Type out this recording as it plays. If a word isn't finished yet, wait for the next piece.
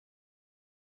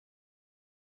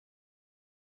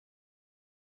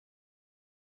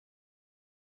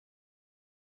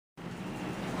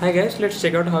Hi guys, let's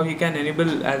check out how you can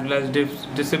enable as well as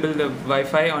disable the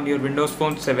Wi-Fi on your Windows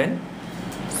Phone 7.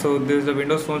 So this is the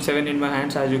Windows Phone 7 in my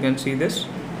hands, as you can see this.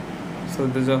 So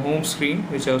this is a home screen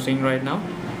which you are seeing right now.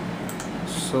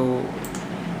 So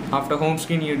after home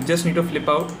screen, you just need to flip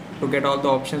out to get all the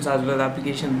options as well as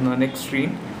applications on the next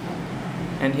screen.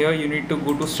 And here you need to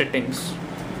go to settings.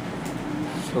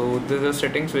 So this is the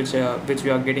settings which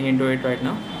we are getting into it right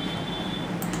now.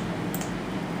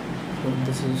 So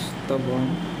this is the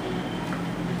one.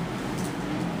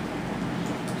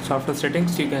 So after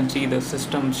settings, you can see the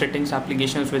system settings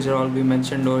applications which are all be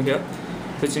mentioned over here,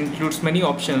 which includes many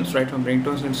options, right from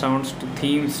ringtones and sounds to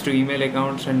themes to email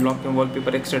accounts and lock and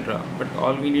wallpaper, etc. But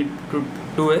all we need to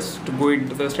do is to go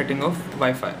into the setting of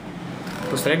Wi-Fi.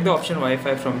 So select the option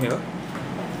Wi-Fi from here.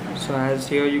 So as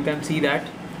here you can see that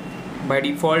by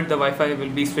default the Wi-Fi will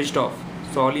be switched off.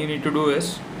 So all you need to do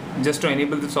is just to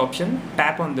enable this option,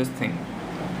 tap on this thing.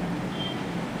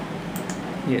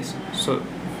 Yes, so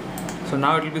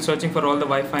now it will be searching for all the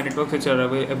Wi-Fi networks which are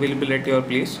available at your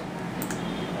place.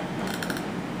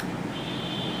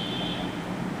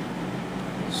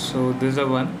 So this is the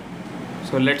one.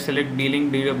 So let's select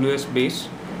dealing DWS base.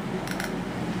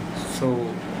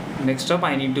 So next up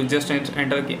I need to just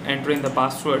enter in the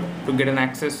password to get an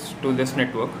access to this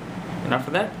network, and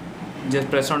after that just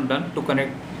press on done to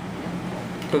connect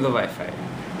to the Wi-Fi.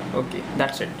 Okay,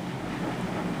 that's it.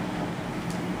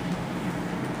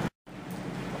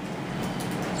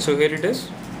 So here it is.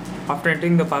 After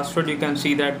entering the password, you can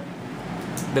see that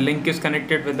the link is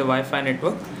connected with the Wi-Fi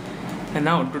network. And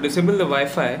now to disable the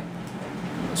Wi-Fi,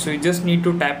 so you just need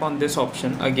to tap on this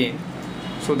option again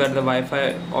so that the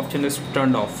Wi-Fi option is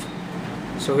turned off.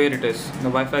 So here it is, the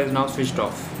Wi-Fi is now switched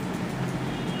off.